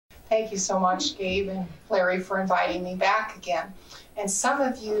Thank you so much, Gabe and Larry, for inviting me back again. And some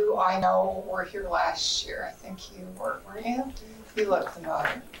of you I know were here last year. I think you were, weren't you? You look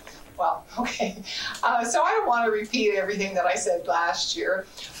familiar. Well, okay. So I don't want to repeat everything that I said last year.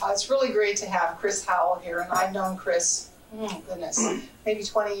 It's really great to have Chris Howell here, and I've known Chris, goodness, maybe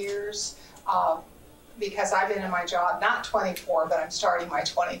 20 years. Because I've been in my job, not 24, but I'm starting my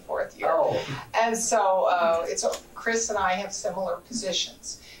 24th year. Oh. And so Chris and I have similar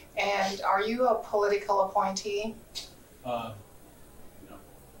positions. And are you a political appointee? No.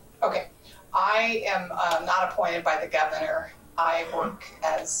 Okay. I am not appointed by the governor. I work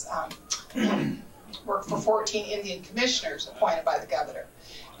as work for 14 Indian commissioners appointed by the governor.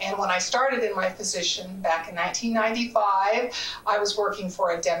 And when I started in my position back in 1995, I was working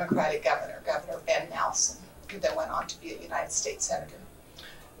for a Democratic governor, Governor Ben Nelson, who then went on to be a United States Senator.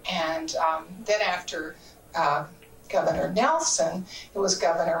 And then after Governor Nelson, it was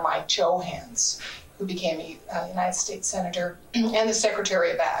Governor Mike Johans, who became a United States Senator and the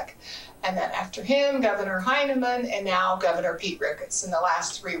Secretary of Ag. And then after him, Governor Heinemann, and now Governor Pete Ricketts. And the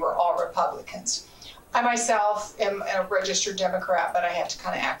last three were all Republicans. I myself am a registered Democrat, but I have to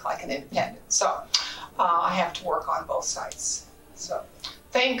kind of act like an independent. So I have to work on both sides. So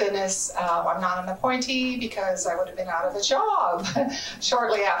thank goodness I'm not an appointee, because I would have been out of a job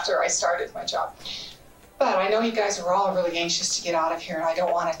shortly after I started my job. But I know you guys are all really anxious to get out of here, and I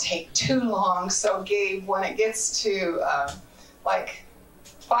don't want to take too long. So Gabe, when it gets to like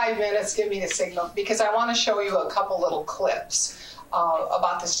 5 minutes, give me the signal, because I want to show you a couple little clips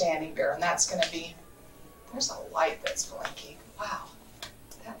about the standing bear, and that's going to be. There's a light that's blinking. Wow,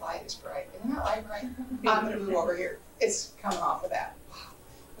 that light is bright. Isn't that light bright? I'm going to move over here. It's coming off of that. Wow,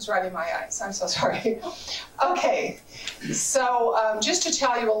 it was right in my eyes. I'm so sorry. Okay, so just to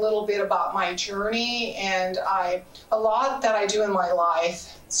tell you a little bit about my journey, and a lot that I do in my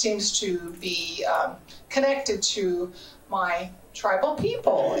life seems to be connected to my tribal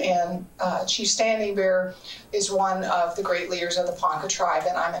people, and Chief Standing Bear is one of the great leaders of the Ponca tribe,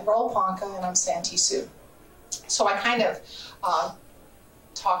 and I'm enrolled Ponca, and I'm Santee Sioux. So I kind of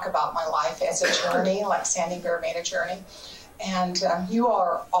talk about my life as a journey, like Standing Bear made a journey, and you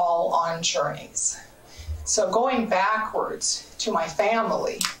are all on journeys. So going backwards to my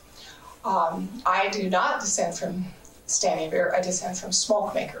family, I do not descend from Standing Bear, I descend from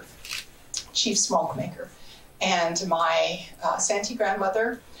Smokemaker, Chief Smokemaker. And my Santee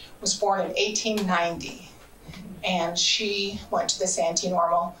grandmother was born in 1890, and she went to the Santee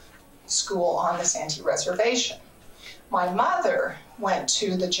Normal School on the Santee Reservation. My mother went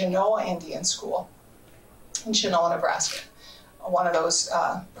to the Genoa Indian School in Genoa, Nebraska, one of those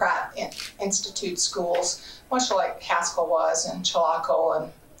Pratt Institute schools, much like Haskell was in Chilocco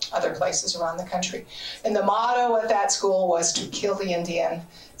and other places around the country. And the motto at that school was to kill the Indian,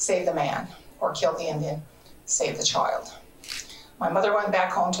 save the man, or kill the Indian, save the child. My mother went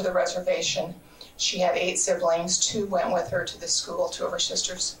back home to the reservation. She had 8 siblings. 2 went with her to the school, 2 of her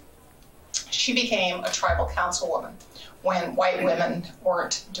sisters. She became a tribal councilwoman when white women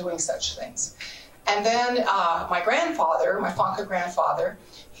weren't doing such things. And then my grandfather, my Ponca grandfather,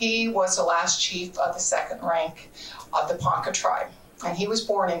 he was the last chief of the 2nd rank of the Ponca tribe, and he was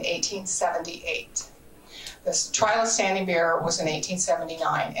born in 1878. The trial of Standing Bear was in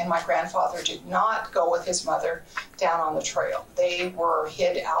 1879, and my grandfather did not go with his mother down on the trail. They were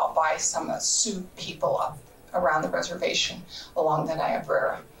hid out by some Sioux people up around the reservation along the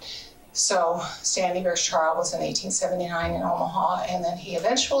Niobrara. So Standing Bear's trial was in 1879 in Omaha, and then he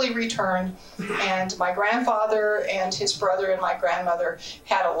eventually returned, and my grandfather and his brother and my grandmother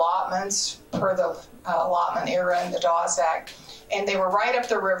had allotments per the allotment era in the Dawes Act, and they were right up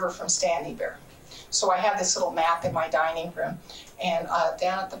the river from Standing Bear. So I have this little map in my dining room, and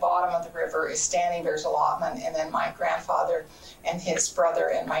down at the bottom of the river is Standing Bear's allotment, and then my grandfather and his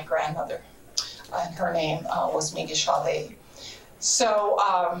brother and my grandmother, and her name was Migashale.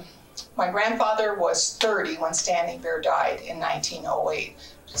 So my grandfather was 30 when Standing Bear died in 1908,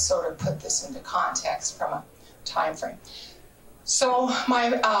 to sort of put this into context from a time frame. So my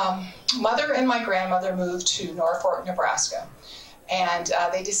mother and my grandmother moved to Norfolk, Nebraska. And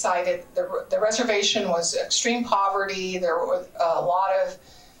they decided the reservation was extreme poverty. There were a lot of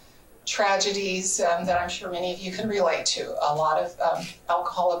tragedies that I'm sure many of you can relate to, a lot of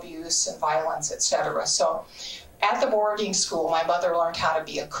alcohol abuse and violence, etc. So at the boarding school, my mother learned how to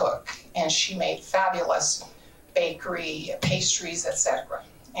be a cook, and she made fabulous bakery, pastries, etc.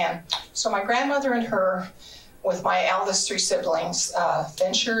 And so my grandmother and her, with my eldest 3 siblings,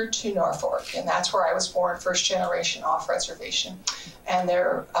 ventured to Norfolk, and that's where I was born, 1st generation off reservation. And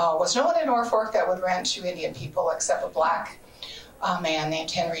there was no one in Norfolk that would rent to Indian people except a black man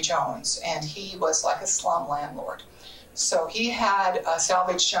named Henry Jones, and he was like a slum landlord. So he had a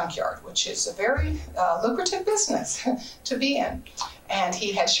salvage junkyard, which is a very lucrative business to be in. And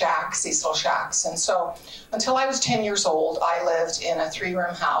he had shacks, these little shacks. And so until I was 10 years old, I lived in a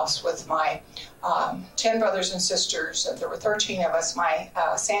 3-room house with my 10 brothers and sisters. There were 13 of us. My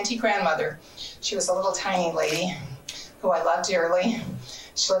Santee grandmother, she was a little tiny lady who I loved dearly.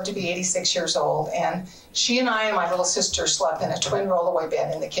 She lived to be 86 years old. And she and I and my little sister slept in a twin rollaway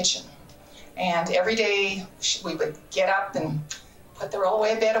bed in the kitchen. And every day we would get up and put the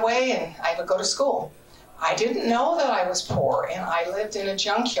rollaway bed away, and I would go to school. I didn't know that I was poor, and I lived in a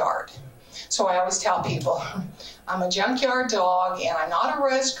junkyard. So I always tell people, I'm a junkyard dog, and I'm not a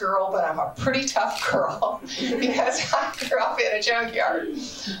res girl, but I'm a pretty tough girl because I grew up in a junkyard.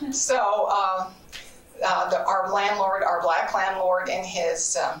 So our landlord, our black landlord, and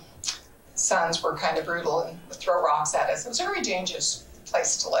his sons were kind of brutal and would throw rocks at us. It was a very dangerous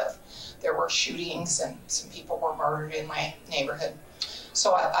place to live. There were shootings and some people were murdered in my neighborhood.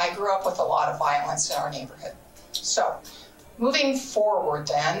 So I grew up with a lot of violence in our neighborhood. So moving forward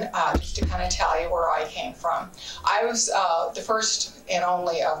then, just to kind of tell you where I came from. I was the first and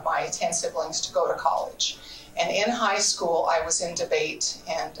only of my 10 siblings to go to college. And in high school, I was in debate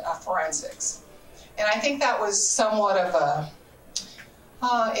and forensics. And I think that was somewhat of a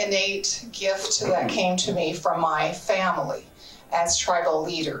innate gift that came to me from my family as tribal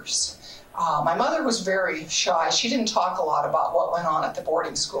leaders. My mother was very shy. She didn't talk a lot about what went on at the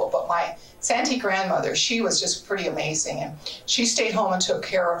boarding school, but my Santee grandmother, she was just pretty amazing, and she stayed home and took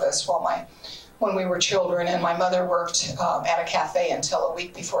care of us when we were children, and my mother worked at a cafe until a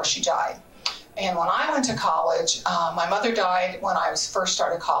week before she died. And when I went to college, my mother died when I first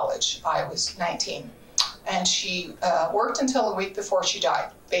started college. I was 19, and she worked until a week before she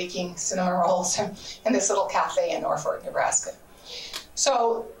died, baking cinnamon rolls in this little cafe in Norfolk, Nebraska.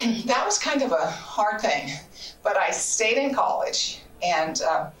 So that was kind of a hard thing, but I stayed in college, and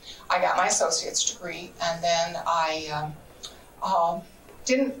I got my associate's degree, and then I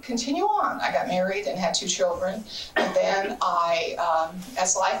didn't continue on. I got married and had 2 children, and then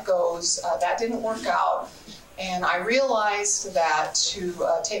as life goes, that didn't work out, and I realized that to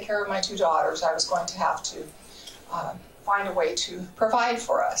take care of my 2 daughters, I was going to have to find a way to provide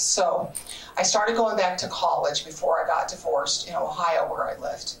for us. So I started going back to college before I got divorced in Ohio, where I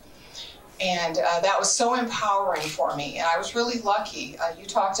lived. And that was so empowering for me, and I was really lucky. You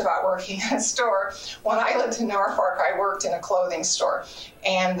talked about working in a store. When I lived in Norfolk, I worked in a clothing store,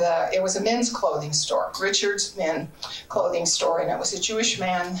 and it was a men's clothing store, Richard's Men Clothing Store, and it was a Jewish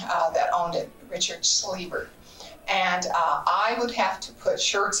man that owned it, Richard Sleever. And I would have to put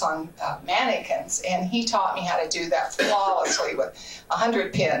shirts on mannequins, and he taught me how to do that flawlessly with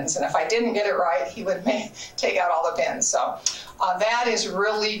 100 pins. And if I didn't get it right, he would take out all the pins. So that is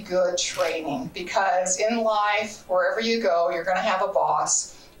really good training, because in life, wherever you go, you're going to have a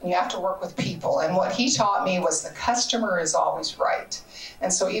boss, and you have to work with people. And what he taught me was the customer is always right.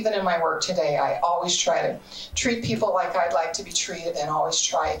 And so even in my work today, I always try to treat people like I'd like to be treated, and always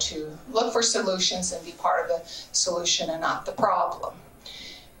try to look for solutions and be part of the solution and not the problem.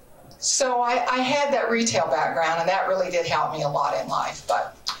 So I had that retail background, and that really did help me a lot in life.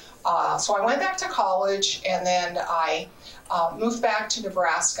 But so I went back to college, and then I moved back to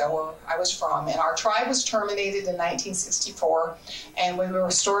Nebraska, where I was from, and our tribe was terminated in 1964, and we were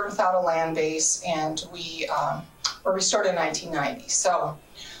restored without a land base, and we were restored in 1990. So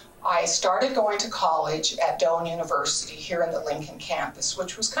I started going to college at Doane University here in the Lincoln campus,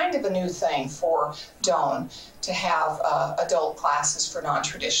 which was kind of a new thing for Doane to have adult classes for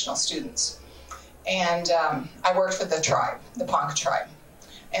non-traditional students. And I worked for the tribe, the Ponca Tribe.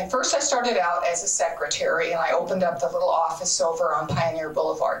 And first I started out as a secretary, and I opened up the little office over on Pioneer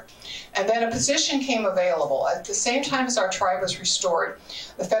Boulevard. And then a position came available. At the same time as our tribe was restored,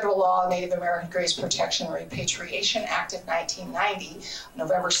 the federal law, Native American Grace Protection and Repatriation Act of 1990,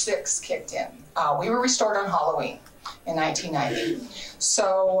 November 6th, kicked in. We were restored on Halloween in 1990.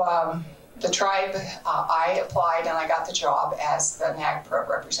 So the tribe, I applied, and I got the job as the NAGPRA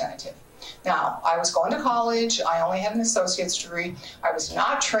representative. Now, I was going to college. I only had an associate's degree. I was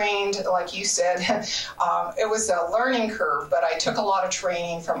not trained, like you said. It was a learning curve, but I took a lot of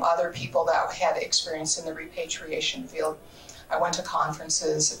training from other people that had experience in the repatriation field. I went to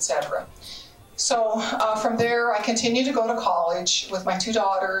conferences, etc. So from there, I continued to go to college with my 2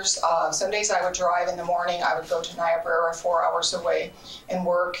 daughters. Some days I would drive in the morning. I would go to Niobrara, 4 hours away, and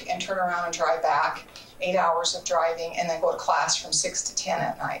work, and turn around and drive back. 8 hours of driving, and then go to class from 6 to 10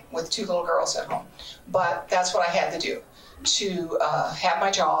 at night with 2 little girls at home. But that's what I had to do. to have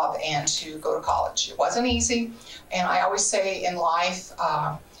my job and to go to college. It wasn't easy, and I always say in life,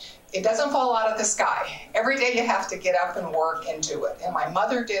 it doesn't fall out of the sky. Every day you have to get up and work and do it. And my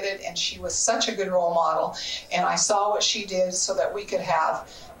mother did it, and she was such a good role model, and I saw what she did so that we could have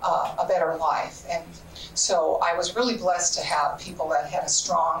a better life. And so I was really blessed to have people that had a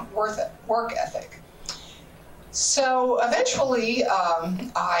strong work ethic. So eventually,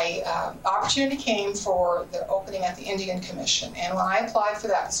 opportunity came for the opening at the Indian Commission. And when I applied for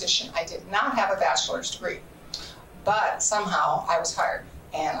that position, I did not have a bachelor's degree. But somehow I was hired,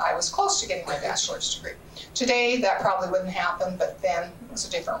 and I was close to getting my bachelor's degree. Today, that probably wouldn't happen, but then it was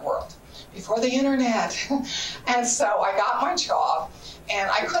a different world, before the internet. And so I got my job, and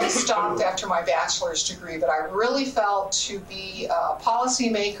I could have stopped after my bachelor's degree, but I really felt to be a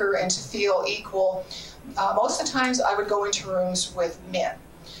policymaker and to feel equal. Most of the times I would go into rooms with men,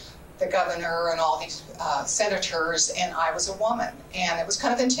 the governor and all these senators, and I was a woman. And it was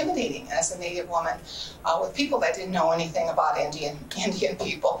kind of intimidating as a Native woman with people that didn't know anything about Indian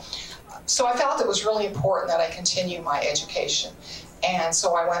people. So I felt it was really important that I continue my education. And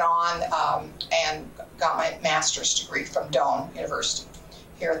so I went on and got my master's degree from Doane University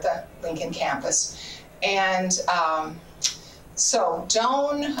here at the Lincoln campus. And so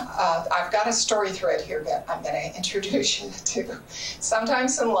Doane, I've got a story thread here that I'm going to introduce you to.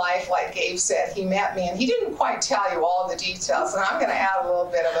 Sometimes in life, like Gabe said, he met me and he didn't quite tell you all the details, and I'm going to add a little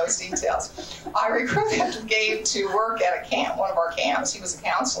bit of those details. I recruited Gabe to work at a camp, one of our camps. He was a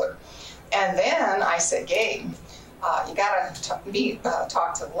counselor. And then I said, Gabe, you got to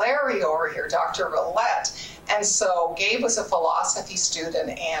talk to Larry over here, Dr. Roulette. And so Gabe was a philosophy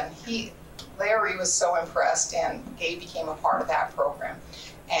student, and Larry was so impressed, and Gabe became a part of that program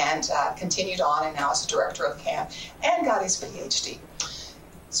and continued on, and now is the director of the camp and got his PhD.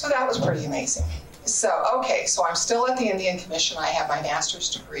 So that was pretty amazing. So, okay, so I'm still at the Indian Commission. I have my master's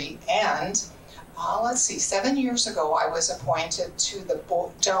degree, and let's see, 7 years ago I was appointed to the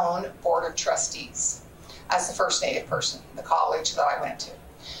Doane Board of Trustees as the first Native person, the college that I went to.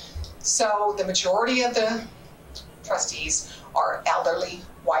 So the majority of the trustees are elderly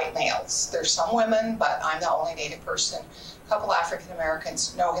white males. There's some women, but I'm the only Native person. A couple African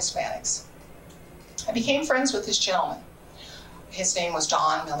Americans, no Hispanics. I became friends with this gentleman. His name was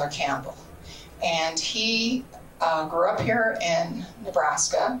Don Miller Campbell, and he grew up here in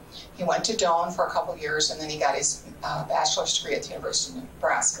Nebraska. He went to Doane for a couple years, and then he got his bachelor's degree at the University of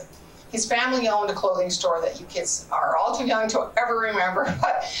Nebraska. His family owned a clothing store that you kids are all too young to ever remember,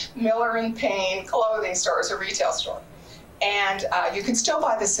 but Miller and Payne clothing store is a retail store. And you can still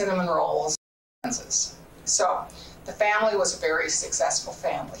buy the cinnamon rolls. So the family was a very successful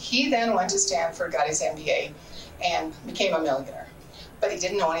family. He then went to Stanford, got his MBA, and became a millionaire. But he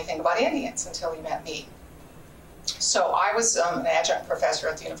didn't know anything about Indians until he met me. So I was an adjunct professor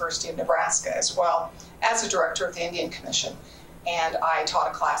at the University of Nebraska, as well as the director of the Indian Commission. And I taught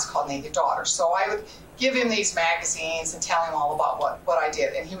a class called Native Daughters. So I would give him these magazines and tell him all about what I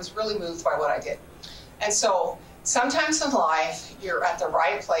did. And he was really moved by what I did. And so sometimes in life, you're at the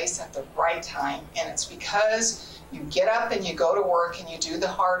right place at the right time. And it's because you get up and you go to work and you do the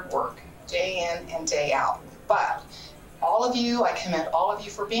hard work day in and day out. But all of you, I commend all of you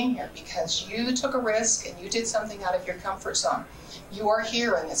for being here, because you took a risk and you did something out of your comfort zone. You are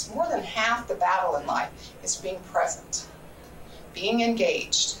here, and it's more than half the battle in life is being present, being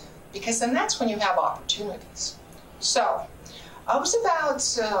engaged, because then that's when you have opportunities. So it was about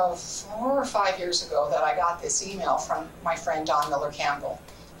 4 or 5 years ago that I got this email from my friend Don Miller Campbell.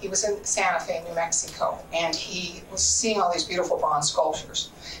 He was in Santa Fe, New Mexico, and he was seeing all these beautiful bronze sculptures.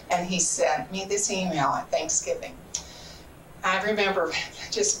 And he sent me this email at Thanksgiving. I remember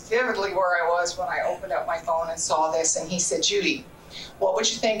just vividly where I was when I opened up my phone and saw this, and he said, Judy, what would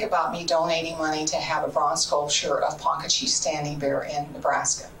you think about me donating money to have a bronze sculpture of Ponca Chief Standing Bear in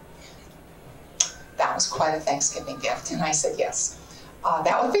Nebraska? That was quite a Thanksgiving gift, and I said yes.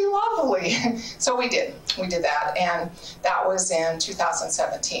 That would be lovely. So we did that, and that was in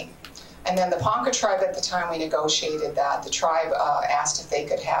 2017. And then the Ponca Tribe, at the time we negotiated that, the tribe asked if they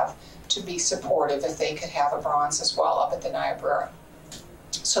could have, to be supportive, if they could have a bronze as well up at the Niobrara.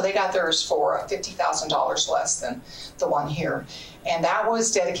 So they got theirs for $50,000 less than the one here. And that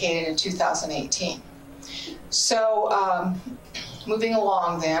was dedicated in 2018. So moving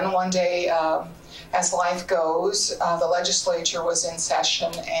along then, one day, as life goes, the legislature was in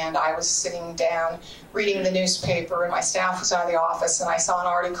session, and I was sitting down reading the newspaper, and my staff was out of the office, and I saw an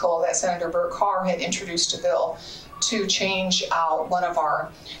article that Senator Burt Carr had introduced a bill to change out one of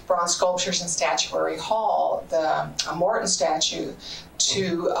our bronze sculptures in Statuary Hall, the Morton statue,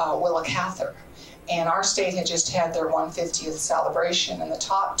 to Willa Cather. And our state had just had their 150th celebration, and the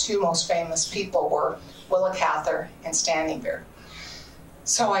top two most famous people were Willa Cather and Standing Bear.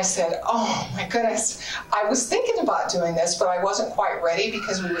 So I said, oh my goodness, I was thinking about doing this, but I wasn't quite ready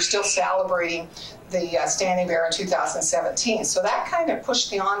because we were still celebrating the Standing Bear in 2017. So that kind of pushed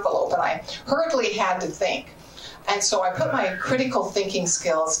the envelope, and I hurriedly had to think. And so I put my critical thinking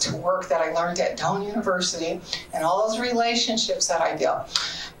skills to work that I learned at Doane University and all those relationships that I built.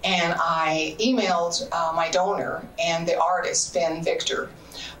 And I emailed my donor and the artist, Ben Victor,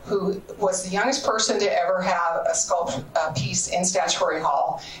 who was the youngest person to ever have a sculpture piece in Statuary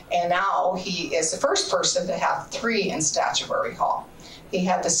Hall. And now he is the first person to have 3 in Statuary Hall. He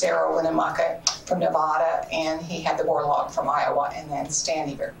had the Sarah Winnemucca from Nevada, and he had the Warlock from Iowa, and then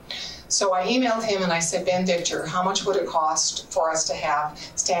Standing Bear. So I emailed him and I said, Ben Victor, how much would it cost for us to have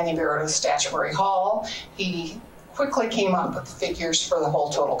Standing Bear at the Statuary Hall? He quickly came up with the figures for the whole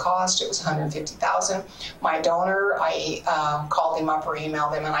total cost. It was $150,000. My donor, I called him up or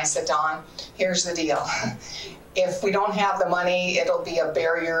emailed him, and I said, Don, here's the deal. If we don't have the money, it'll be a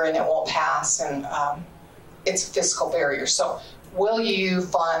barrier and it won't pass, and it's a fiscal barrier. So will you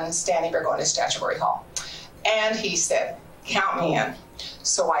fund Standing Bear going to Statuary Hall? And he said, count me in.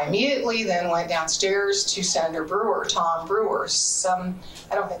 So I immediately then went downstairs to Senator Brewer, Tom Brewer.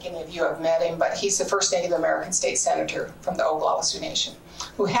 I don't think any of you have met him, but he's the first Native American state senator from the Oglala Sioux Nation,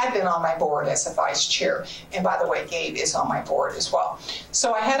 who had been on my board as a vice chair. And by the way, Gabe is on my board as well.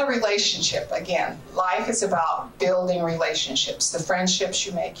 So I had a relationship. Again, life is about building relationships. The friendships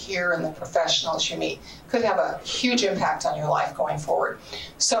you make here and the professionals you meet could have a huge impact on your life going forward.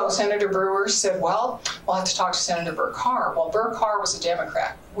 So Senator Brewer said, well, we'll have to talk to Senator Burr Carr. Well, Burr Carr was a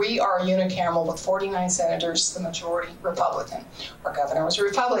Democrat. We are unicameral with 49 senators, the majority Republican. Our governor was a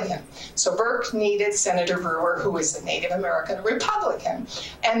Republican. So Burke needed Senator Brewer, who is a Native American Republican,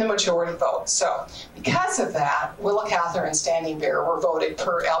 and the majority vote. So because of that, Willa Cather and Standing Bear were voted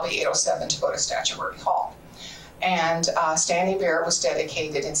per LB 807 to go to Statuary Hall. And Standing Bear was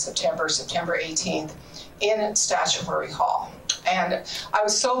dedicated in September 18th in Statuary Hall. And I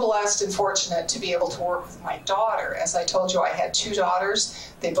was so blessed and fortunate to be able to work with my daughter. As I told you, I had 2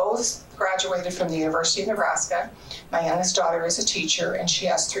 daughters. They both graduated from the University of Nebraska. My youngest daughter is a teacher, and she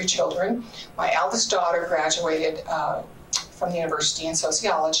has 3 children. My eldest daughter graduated from the university in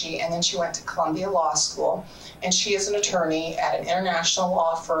sociology, and then she went to Columbia Law School. And she is an attorney at an international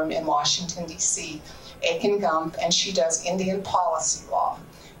law firm in Washington, D.C., Aiken Gump, and she does Indian policy law,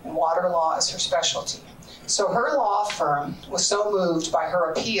 and water law is her specialty. So her law firm was so moved by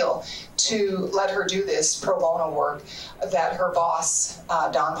her appeal to let her do this pro bono work that her boss,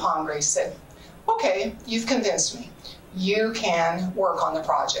 Don Pongray, said, okay, you've convinced me. You can work on the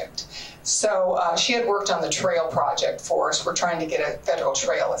project. So she had worked on the trail project for us. We're trying to get a federal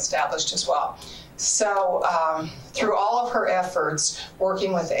trail established as well. So through all of her efforts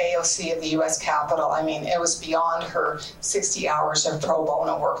working with the AOC of the U.S. Capitol, I mean, it was beyond her 60 hours of pro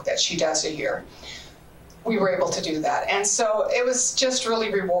bono work that she does a year. We were able to do that. And so it was just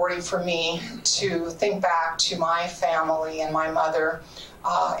really rewarding for me to think back to my family and my mother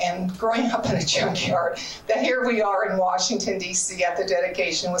and growing up in a junkyard, that here we are in Washington, D.C. at the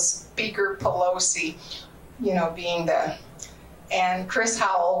dedication with Speaker Pelosi, you know, being the, and Chris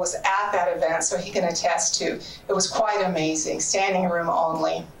Howell was at that event, so he can attest to, it was quite amazing, standing room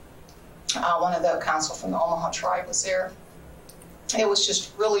only. One of the council from the Omaha tribe was there. It was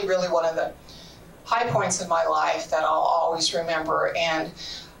just really, really one of the high points in my life that I'll always remember. And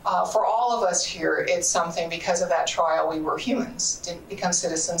for all of us here, it's something, because of that trial, we were humans. Didn't become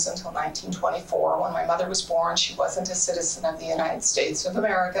citizens until 1924. When my mother was born, she wasn't a citizen of the United States of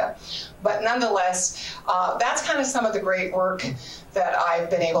America. But nonetheless, that's kind of some of the great work that I've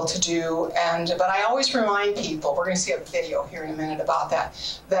been able to do. But I always remind people, we're going to see a video here in a minute about that,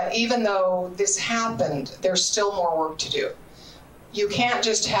 that even though this happened, there's still more work to do. You can't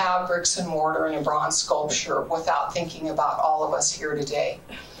just have bricks and mortar and a bronze sculpture without thinking about all of us here today.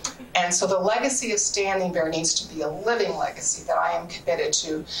 And so the legacy of Standing Bear needs to be a living legacy that I am committed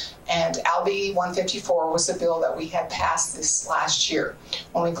to. And LB 154 was a bill that we had passed this last year.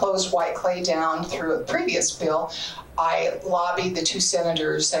 When we closed Whiteclay down through a previous bill, I lobbied the 2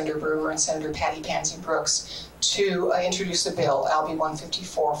 senators, Senator Brewer and Senator Patty Pansy Brooks, to introduce a bill, LB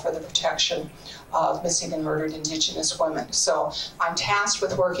 154, for the protection of missing and murdered Indigenous women. So I'm tasked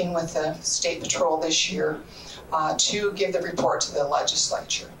with working with the State Patrol this year to give the report to the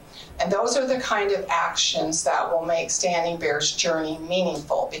legislature. And those are the kind of actions that will make Standing Bear's journey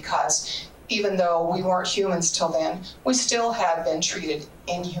meaningful, because even though we weren't humans till then, we still have been treated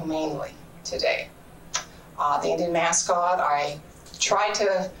inhumanely today. The Indian mascot, I tried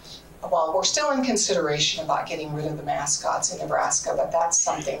to well, we're still in consideration about getting rid of the mascots in Nebraska, but that's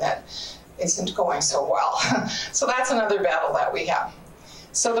something that isn't going so well. So that's another battle that we have.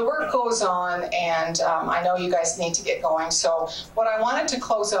 So the work goes on, and I know you guys need to get going. So what I wanted to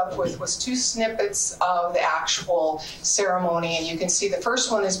close up with was 2 snippets of the actual ceremony. And you can see the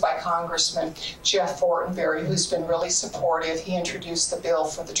first one is by Congressman Jeff Fortenberry, who's been really supportive. He introduced the bill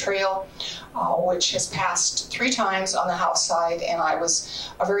for the trail, which has passed 3 times on the House side. And I was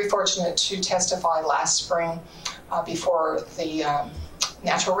very fortunate to testify last spring before the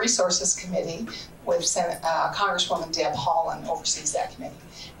Natural Resources Committee with Congresswoman Deb Haaland oversees that committee.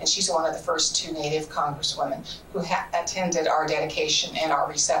 And she's one of the first 2 Native Congresswomen who attended our dedication and our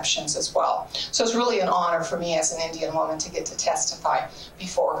receptions as well. So it's really an honor for me as an Indian woman to get to testify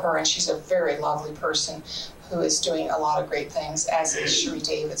before her, and she's a very lovely person who is doing a lot of great things, as is Sheree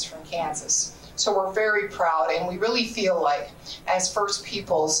Davids from Kansas. So we're very proud, and we really feel like as First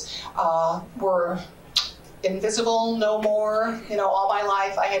Peoples, we're invisible no more. You know, all my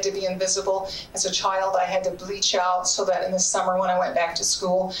life I had to be invisible. As a child, I had to bleach out so that in the summer when I went back to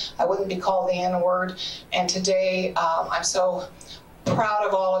school, I wouldn't be called the N-word. And today, I'm so proud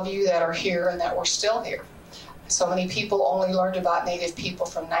of all of you that are here and that we're still here. So many people only learned about Native people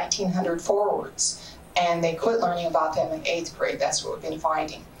from 1900 forwards, and they quit learning about them in 8th grade. That's what we've been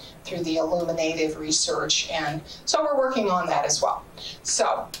finding through the Illuminative research, and so we're working on that as well.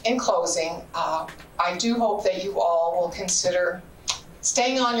 So, in closing, I do hope that you all will consider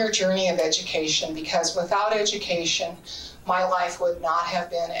staying on your journey of education, because without education, my life would not have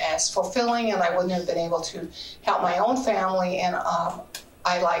been as fulfilling, and I wouldn't have been able to help my own family, and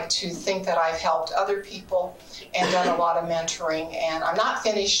I like to think that I've helped other people and done a lot of mentoring, and I'm not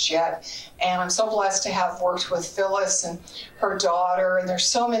finished yet. And I'm so blessed to have worked with Phyllis and her daughter, and there's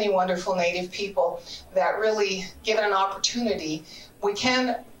so many wonderful Native people that really, given an opportunity, we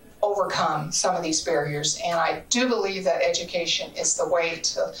can overcome some of these barriers. And I do believe that education is the way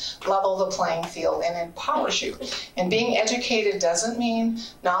to level the playing field and empowers you. And being educated doesn't mean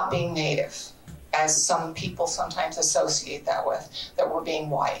not being Native, as some people sometimes associate that with, that we're being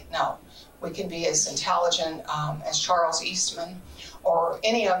white. No, we can be as intelligent as Charles Eastman or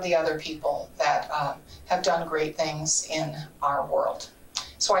any of the other people that have done great things in our world.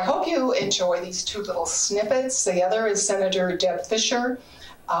 So I hope you enjoy these 2 little snippets. The other is Senator Deb Fisher.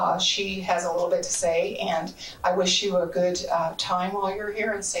 She has a little bit to say, and I wish you a good time while you're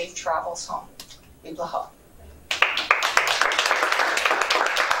here and safe travels home. Biblaho.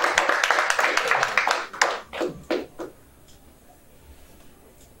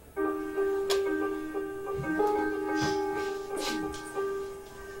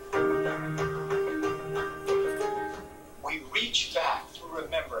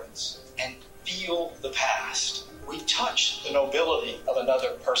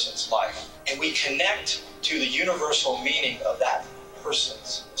 Person's life, and we connect to the universal meaning of that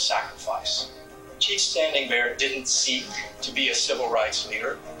person's sacrifice. Chief Standing Bear didn't seek to be a civil rights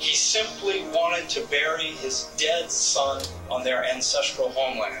leader. He simply wanted to bury his dead son on their ancestral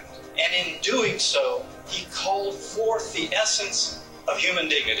homeland. And in doing so, he called forth the essence of human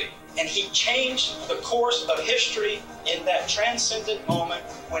dignity. And he changed the course of history in that transcendent moment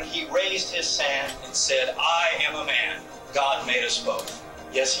when he raised his hand and said, "I am a man. God made us both."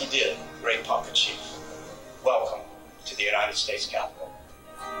 Yes, he did, great Ponca Chief. Welcome to the United States Capitol.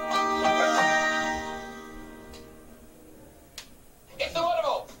 It's the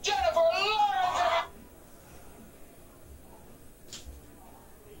wonderful Jennifer Lawrence!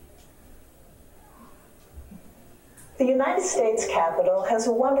 The United States Capitol has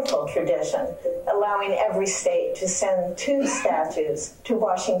a wonderful tradition, allowing every state to send 2 statues to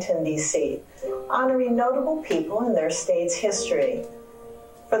Washington, D.C., honoring notable people in their state's history.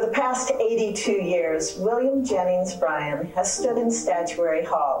 For the past 82 years, William Jennings Bryan has stood in Statuary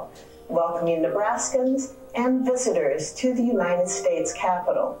Hall, welcoming Nebraskans and visitors to the United States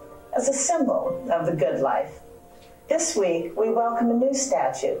Capitol as a symbol of the good life. This week, we welcome a new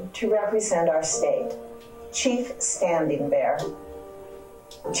statue to represent our state, Chief Standing Bear.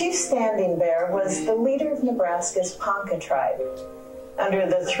 Chief Standing Bear was the leader of Nebraska's Ponca Tribe. Under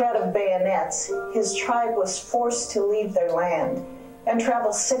the threat of bayonets, his tribe was forced to leave their land and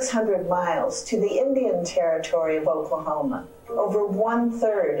travel 600 miles to the Indian Territory of Oklahoma. Over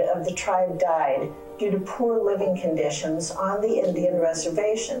 1/3 of the tribe died due to poor living conditions on the Indian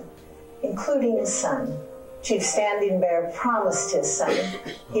reservation, including his son. Chief Standing Bear promised his son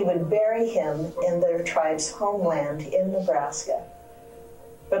he would bury him in their tribe's homeland in Nebraska.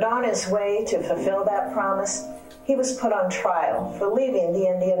 But on his way to fulfill that promise, he was put on trial for leaving the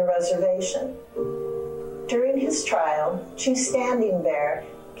Indian reservation. During his trial, Chief Standing Bear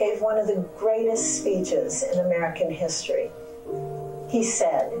gave one of the greatest speeches in American history. He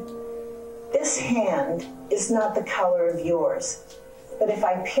said, "This hand is not the color of yours, but if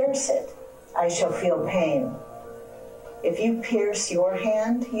I pierce it, I shall feel pain. If you pierce your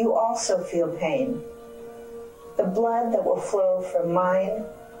hand, you also feel pain. The blood that will flow from mine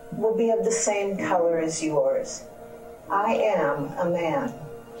will be of the same color as yours. I am a man."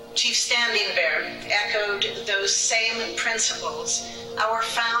 Chief Standing Bear echoed those same principles our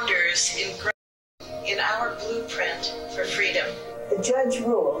founders in our blueprint for freedom. The judge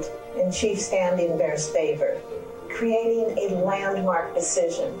ruled in Chief Standing Bear's favor, creating a landmark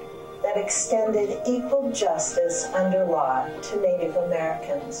decision that extended equal justice under law to Native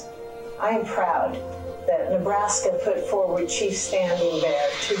Americans. I am proud that Nebraska put forward Chief Standing Bear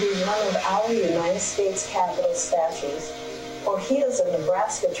to be one of our United States Capitol statues, for he is a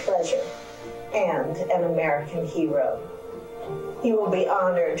Nebraska treasure and an American hero. He will be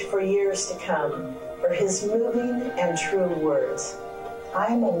honored for years to come for his moving and true words. "I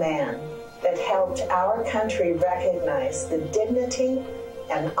am a man that helped our country recognize the dignity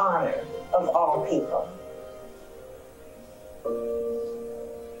and honor of all people."